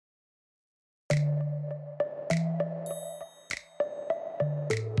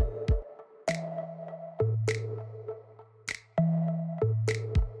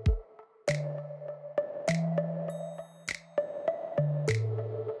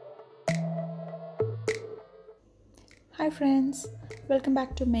Hi friends, welcome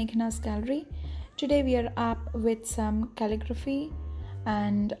back to Meghanasgallery. Today we are up with some calligraphy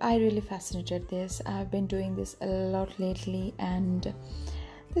and I really fascinated this. I've been doing this a lot lately and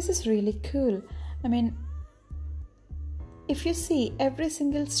this is really cool. If you see, every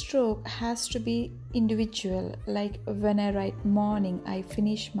single stroke has to be individual. Like when I write morning, I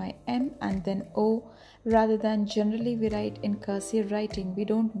finish my M and then O, rather than generally we write in cursive writing. We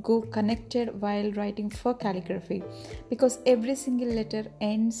don't go connected while writing for calligraphy because every single letter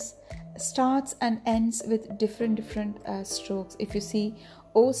starts and ends with different strokes. If you see,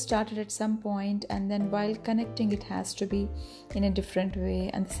 O started at some point and then while connecting it has to be in a different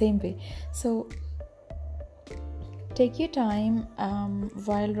way and the same way. So take your time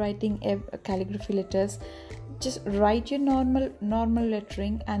while writing calligraphy letters. Just write your normal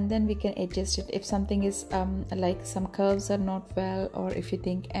lettering and then we can adjust it if something is like some curves are not well, or if you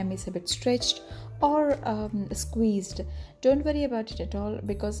think M is a bit stretched or squeezed. Don't worry about it at all,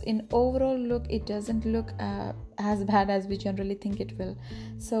 because in overall look it doesn't look as bad as we generally think it will.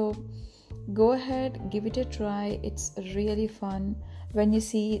 So go ahead, give it a try. It's really fun. When you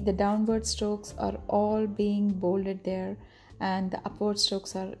see the downward strokes are all being bolded there and the upward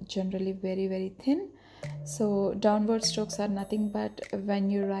strokes are generally very thin. So downward strokes are nothing but when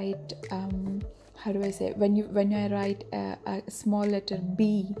you write when I write a small letter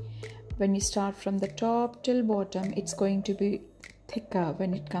B, when you start from the top till bottom, it's going to be thicker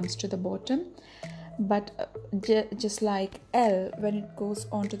when it comes to the bottom. But just like L, when it goes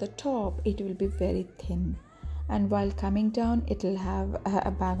onto the top, it will be very thin, and while coming down it will have a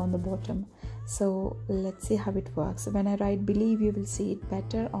bag on the bottom. So let's see how it works. When I write believe, you will see it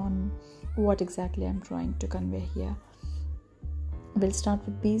better on what exactly I'm trying to convey here. We'll start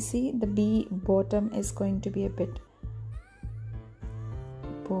with BC. The B bottom is going to be a bit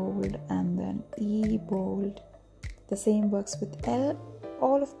bold, and then E bold. The same works with L.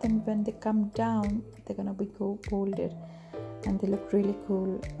 All of them, when they come down, they're gonna be bolded and they look really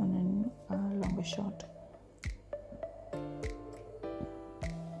cool on a longer shot.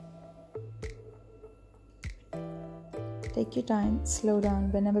 Take your time, slow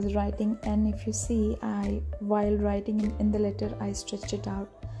down. When I was writing N, if you see, while writing in the letter, I stretched it out,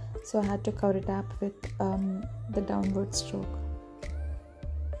 so I had to cover it up with the downward stroke.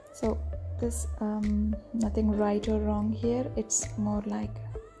 So there's nothing right or wrong here. It's more like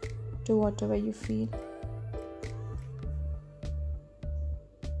do whatever you feel.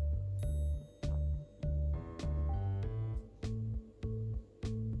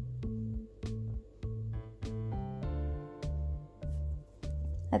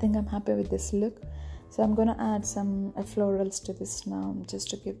 I think I'm happy with this look, so I'm gonna add some florals to this now, just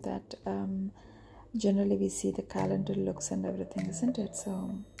to give that generally we see the calendar looks and everything, isn't it? So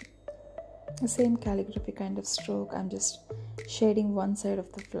the same calligraphy kind of stroke. I'm just shading one side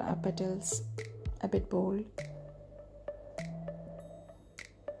of the petals a bit bold.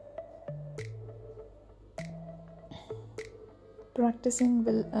 Practicing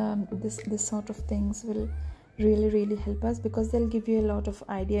will this sort of things will really help us, because they'll give you a lot of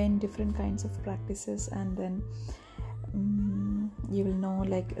idea in different kinds of practices, and then you will know,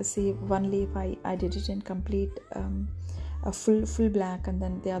 like, see, one leaf I did it in complete a full black, and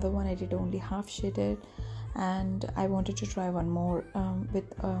then the other one I did only half shaded, and I wanted to try one more with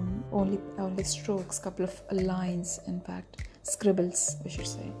only strokes, couple of lines, in fact scribbles we should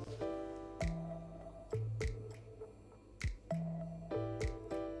say.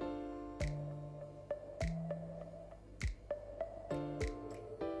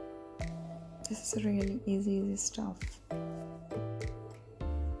 This is really easy stuff.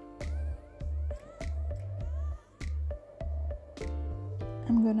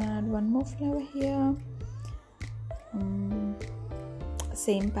 I'm gonna add one more flower here.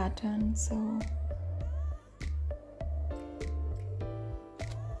 Same pattern, so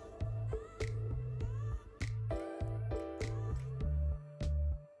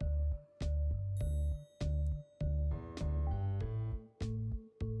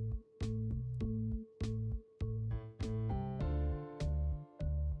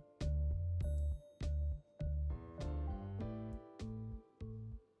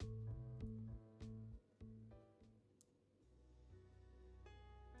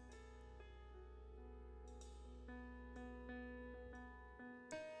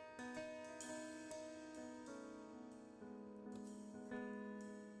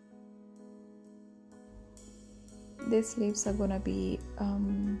these leaves are gonna be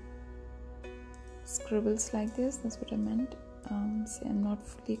scribbles like this. That's what I meant. See, I'm not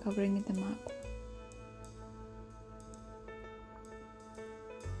fully covering them up.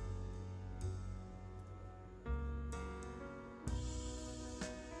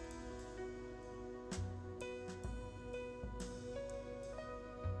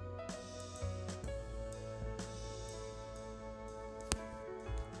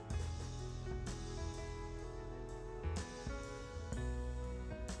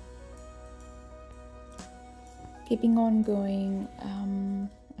 Keeping on going, I'm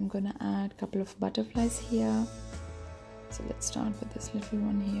gonna add a couple of butterflies here. So let's start with this little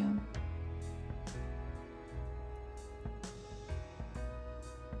one here.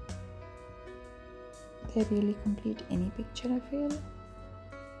 They really complete any picture, I feel.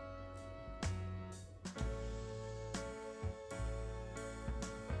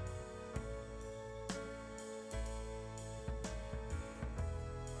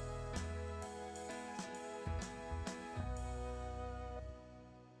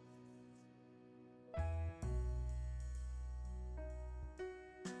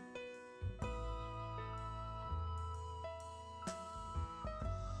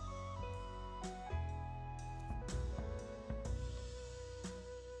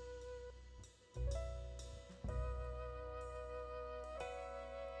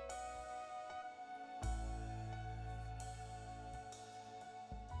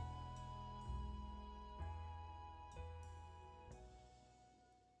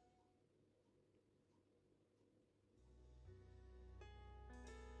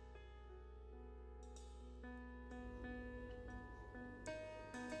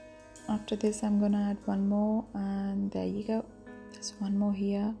 After this, I'm gonna add one more, and there you go. There's one more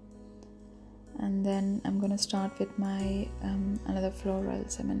here, and then I'm gonna start with my another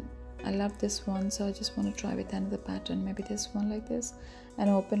florals. I mean, I love this one, so I just want to try with another pattern. Maybe this one like this, an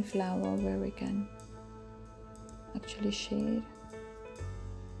open flower where we can actually shade.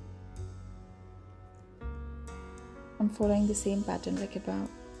 I'm following the same pattern like above,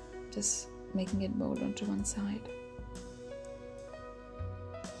 just making it bold onto one side.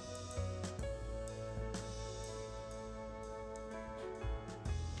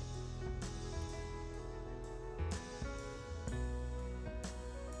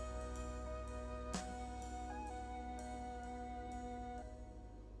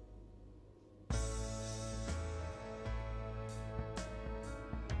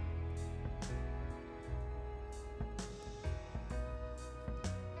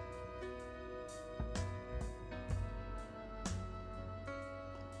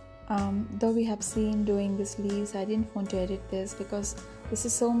 Though we have seen doing these leaves, I didn't want to edit this because this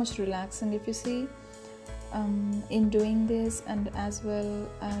is so much relaxing, if you see, in doing this, and as well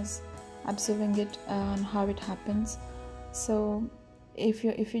as observing it and how it happens. So if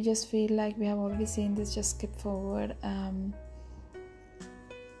you just feel like we have already seen this, just skip forward.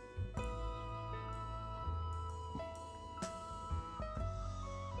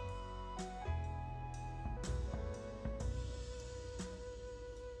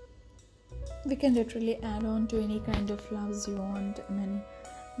 We can literally add on to any kind of flowers you want. I mean,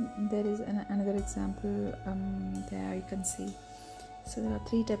 there is another example there you can see. So there are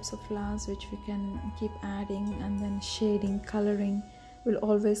 3 types of flowers which we can keep adding, and then shading, coloring will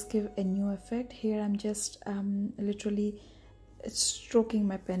always give a new effect. Here I'm just literally stroking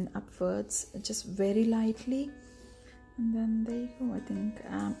my pen upwards just very lightly, and then there you go. I think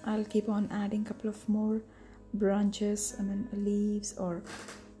I'll keep on adding a couple of more branches, I mean leaves, or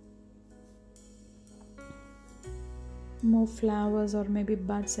more flowers, or maybe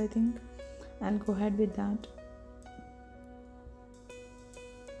buds. I think I'll go ahead with that.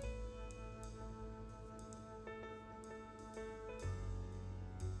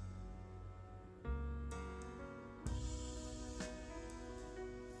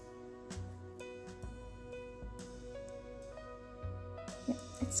 Yeah,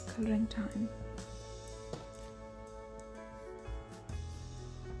 it's coloring time.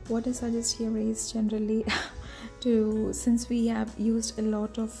 What I suggest here is generally since we have used a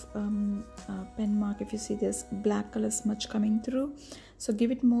lot of pen mark, if you see this black color smudge coming through, so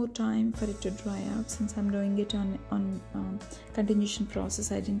give it more time for it to dry out. Since I'm doing it on continuation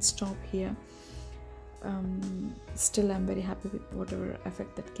process, I didn't stop here. Still I'm very happy with whatever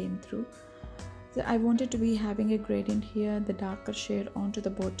effect that came through. So I wanted to be having a gradient here, the darker shade onto the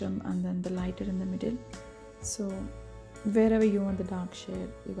bottom and then the lighter in the middle. So wherever you want the dark shade,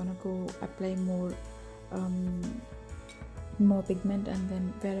 you're gonna go apply more pigment, and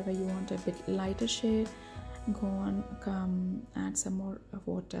then wherever you want a bit lighter shade, go on, add some more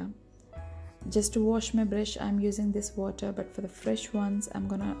water. Just to wash my brush, I'm using this water, but for the fresh ones,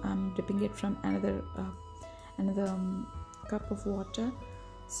 I'm dipping it from another cup of water.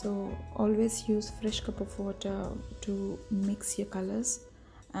 So always use fresh cup of water to mix your colors,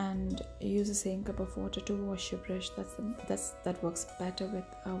 and use the same cup of water to wash your brush. That works better with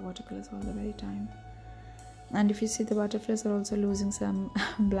watercolors all the very time. And if you see, the butterflies are also losing some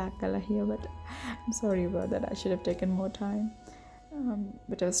black color here, but I'm sorry about that. I should have taken more time,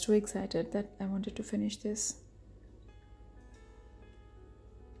 but I was too excited that I wanted to finish this.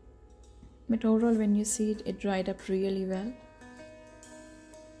 but overall when you see it, it dried up really well.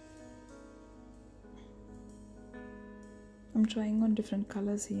 I'm trying on different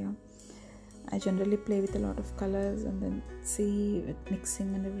colors here. I generally play with a lot of colors and then see with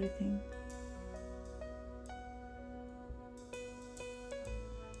mixing and everything.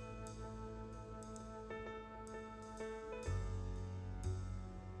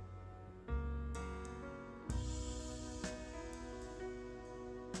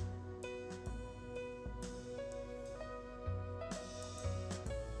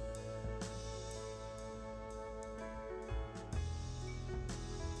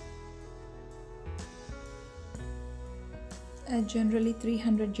 Generally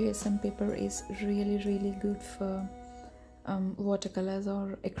 300 GSM paper is really good for watercolors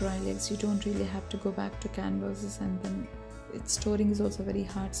or acrylics. You don't really have to go back to canvases, and then storing is also very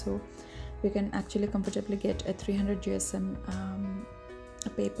hard, so you can actually comfortably get a 300 GSM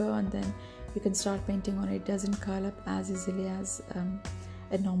paper, and then you can start painting on it. It doesn't curl up as easily as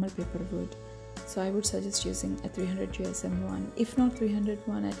a normal paper would. So I would suggest using a 300 GSM one. If not 300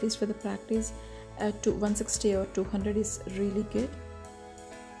 one, at least for the practice, to 160 or 200 is really good.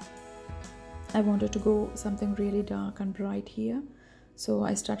 I wanted to go something really dark and bright here, so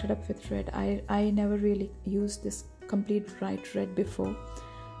I started up with red. I never really used this complete bright red before,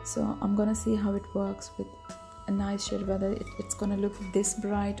 so I'm gonna see how it works with a nice shade, whether it's gonna look this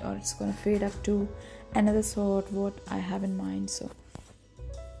bright or it's gonna fade up to another sort what I have in mind. So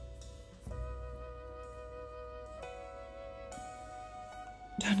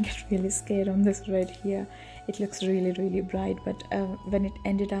don't get really scared on this red here. It looks really bright, but when it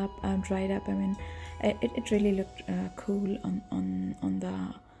ended up dried up, I mean, it really looked cool on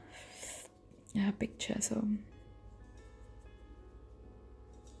the picture. So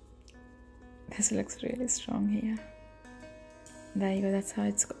this looks really strong here. There you go. That's how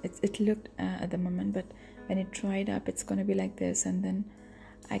it looked at the moment, but when it dried up, it's gonna be like this. And then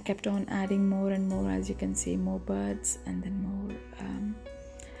I kept on adding more and more, as you can see, more birds and then more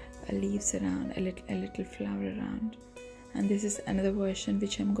leaves around, a little flower around. And this is another version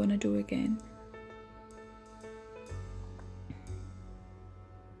which I'm gonna do again.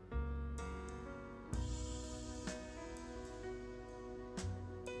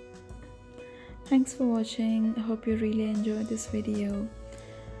 Thanks for watching. I hope you really enjoyed this video.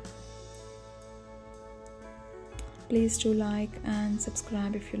 Please do like and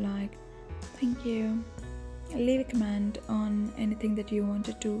subscribe if you like. Thank you. Leave a comment on anything that you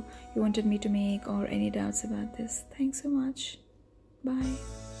wanted me to make, or any doubts about this. Thanks so much.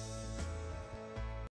 Bye.